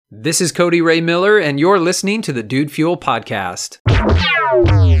This is Cody Ray Miller, and you're listening to the Dude Fuel Podcast.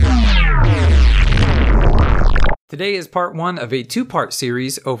 Today is part one of a two-part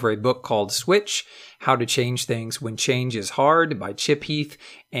series over a book called Switch, How to Change Things When Change is Hard by Chip Heath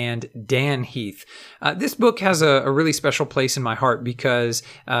and Dan Heath. This book has a really special place in my heart because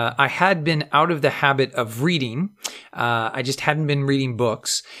I had been out of the habit of reading. I just hadn't been reading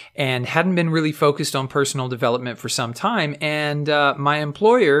books and hadn't been really focused on personal development for some time. And my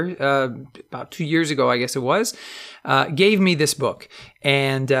employer, about 2 years ago, I guess it was, gave me this book.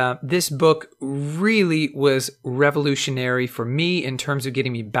 And this book really was revolutionary for me in terms of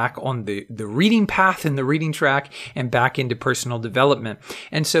getting me back on the reading path and the reading track and back into personal development.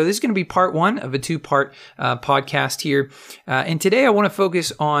 And so this is going to be part one of a two-part podcast here. And today I want to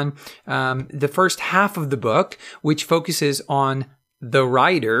focus on the first half of the book, which focuses on the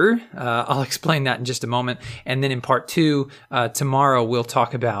writer. I'll explain that in just a moment. And then in part two, tomorrow, we'll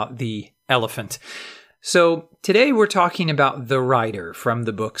talk about the elephant. So today we're talking about the writer from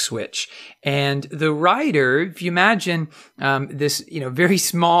the book Switch. And the writer, if you imagine this, very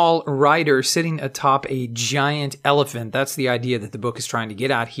small writer sitting atop a giant elephant, that's the idea that the book is trying to get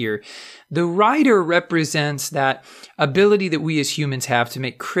at here. The writer represents that ability that we as humans have to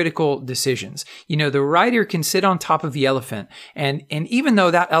make critical decisions. The writer can sit on top of the elephant, and even though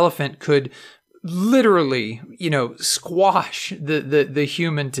that elephant could literally, squash the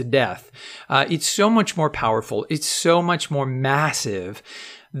human to death. It's so much more powerful. It's so much more massive.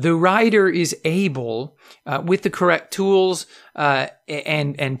 The writer is able, with the correct tools,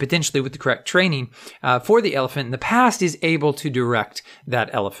 and potentially with the correct training, for the elephant in the past, is able to direct that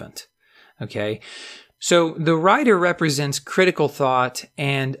elephant. Okay. So the writer represents critical thought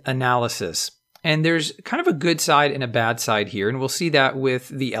and analysis. And there's kind of a good side and a bad side here, and we'll see that with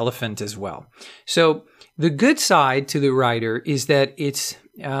the elephant as well. So the good side to the writer is that it's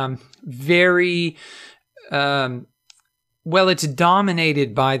it's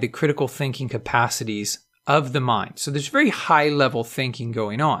dominated by the critical thinking capacities of the mind. So there's very high-level thinking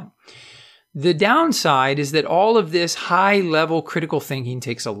going on. The downside is that all of this high-level critical thinking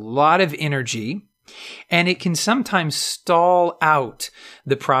takes a lot of energy, and it can sometimes stall out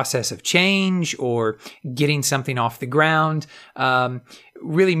the process of change or getting something off the ground.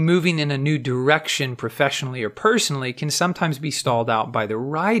 Really moving in a new direction professionally or personally can sometimes be stalled out by the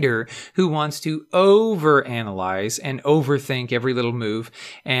writer who wants to overanalyze and overthink every little move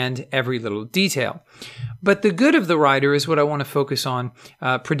and every little detail. But the good of the writer is what I want to focus on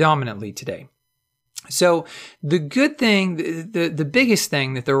predominantly today. So the good thing, the biggest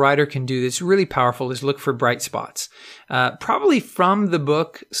thing that the writer can do that's really powerful is look for bright spots. Probably from the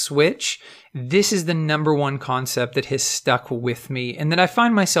book Switch, this is the number one concept that has stuck with me and that I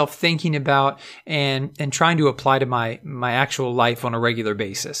find myself thinking about and trying to apply to my actual life on a regular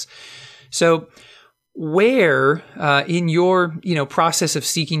basis. So where in your process of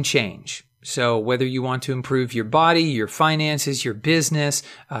seeking change, so whether you want to improve your body, your finances, your business,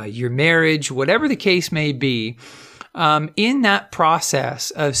 your marriage, whatever the case may be, in that process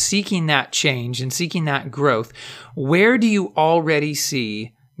of seeking that change and seeking that growth, where do you already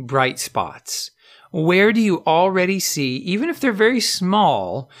see bright spots? Where do you already see, even if they're very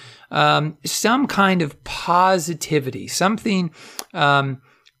small, some kind of positivity, something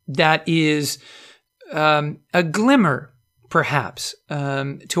that is a glimmer, perhaps,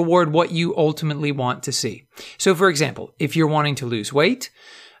 toward what you ultimately want to see. So, for example, if you're wanting to lose weight,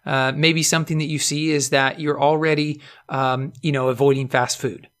 maybe something that you see is that you're already, avoiding fast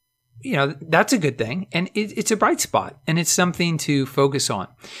food. That's a good thing, and it's a bright spot, and it's something to focus on.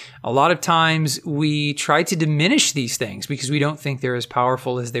 A lot of times we try to diminish these things because we don't think they're as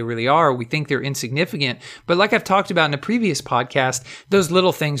powerful as they really are. We think they're insignificant, but like I've talked about in a previous podcast, those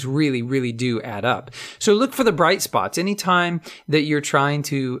little things really, really do add up. So look for the bright spots. Anytime that you're trying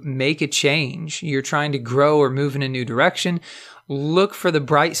to make a change, you're trying to grow or move in a new direction, look for the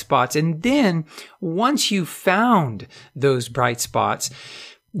bright spots. And then once you've found those bright spots,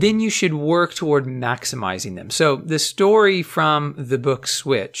 then you should work toward maximizing them. So the story from the book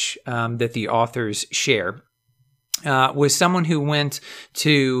Switch that the authors share was someone who went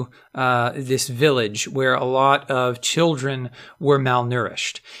to this village where a lot of children were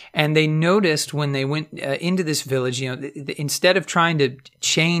malnourished. And they noticed when they went into this village, instead of trying to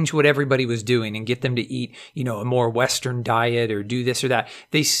change what everybody was doing and get them to eat, a more Western diet or do this or that,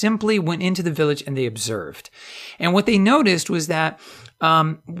 they simply went into the village and they observed. And what they noticed was that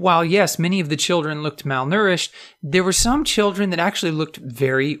while yes, many of the children looked malnourished, there were some children that actually looked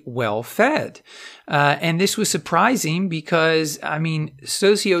very well fed. And this was surprising because, I mean,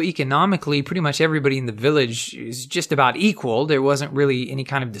 socioeconomically, pretty much everybody in the village is just about equal. There wasn't really any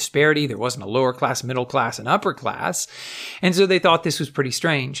kind of disparity. There wasn't a lower class, middle class, and upper class. And so they thought this was pretty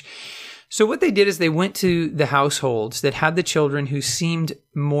strange. So what they did is they went to the households that had the children who seemed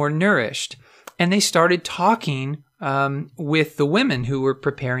more nourished, and they started talking with the women who were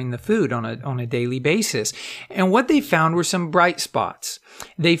preparing the food on a daily basis. And what they found were some bright spots.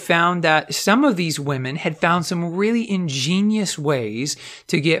 They found that some of these women had found some really ingenious ways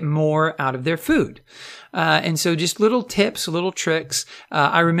to get more out of their food. And so just little tips, little tricks.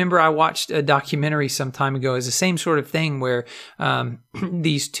 I remember I watched a documentary some time ago. It's the same sort of thing where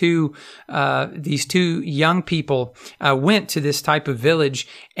these two young people went to this type of village,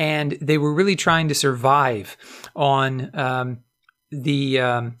 and they were really trying to survive on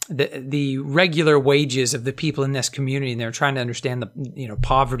the regular wages of the people in this community, and they're trying to understand the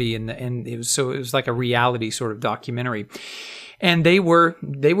poverty, and it was like a reality sort of documentary, and they were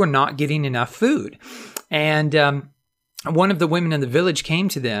not getting enough food. And one of the women in the village came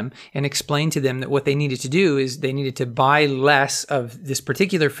to them and explained to them that what they needed to do is they needed to buy less of this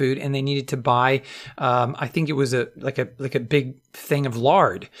particular food, and they needed to buy, I think it was like a big thing of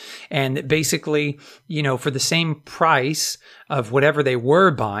lard. And that basically, for the same price of whatever they were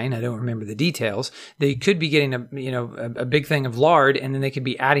buying, I don't remember the details, they could be getting a big thing of lard, and then they could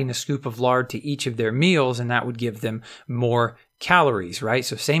be adding a scoop of lard to each of their meals, and that would give them more calories, right?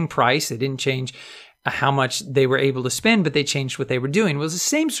 So same price, they didn't change how much they were able to spend, but they changed what they were doing. It was the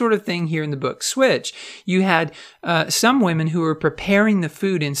same sort of thing here in the book Switch. You had some women who were preparing the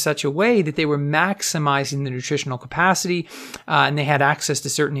food in such a way that they were maximizing the nutritional capacity, and they had access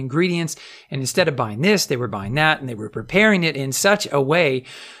to certain ingredients. And instead of buying this, they were buying that, and they were preparing it in such a way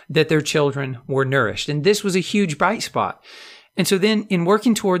that their children were nourished. And this was a huge bright spot. And so then in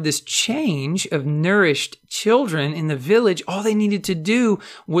working toward this change of nourished children in the village, all they needed to do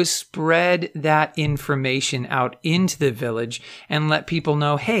was spread that information out into the village and let people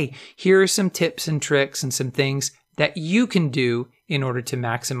know, hey, here are some tips and tricks and some things that you can do in order to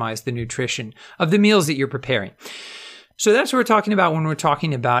maximize the nutrition of the meals that you're preparing. So that's what we're talking about when we're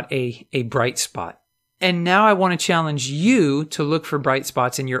talking about a bright spot. And now I want to challenge you to look for bright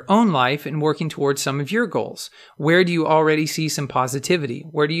spots in your own life and working towards some of your goals. Where do you already see some positivity?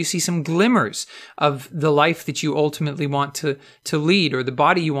 Where do you see some glimmers of the life that you ultimately want to lead, or the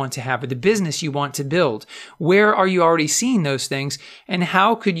body you want to have, or the business you want to build? Where are you already seeing those things? And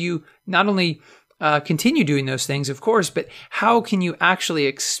how could you not only continue doing those things, of course, but how can you actually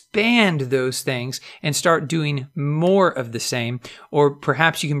expand those things and start doing more of the same? Or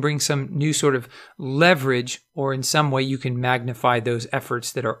perhaps you can bring some new sort of leverage, or in some way you can magnify those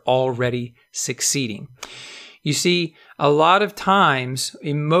efforts that are already succeeding. You see, a lot of times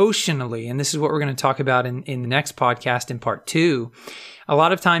emotionally, and this is what we're going to talk about in the next podcast in part 2, a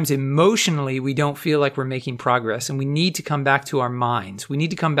lot of times emotionally, we don't feel like we're making progress, and we need to come back to our minds. We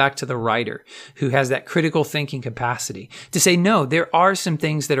need to come back to the writer who has that critical thinking capacity to say, no, there are some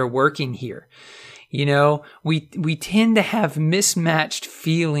things that are working here. We tend to have mismatched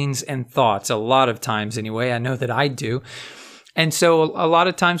feelings and thoughts a lot of times anyway. I know that I do. And so a lot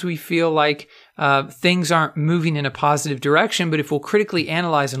of times we feel like things aren't moving in a positive direction, but if we'll critically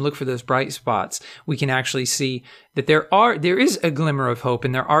analyze and look for those bright spots, we can actually see that there is a glimmer of hope,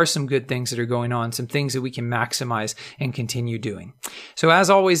 and there are some good things that are going on, some things that we can maximize and continue doing. So as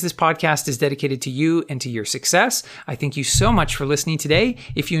always, this podcast is dedicated to you and to your success. I thank you so much for listening today.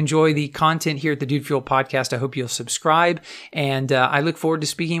 If you enjoy the content here at the Dude Fuel Podcast, I hope you'll subscribe, and I look forward to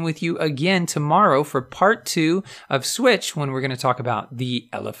speaking with you again tomorrow for part 2 of Switch, when we're going to talk about the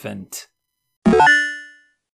elephant.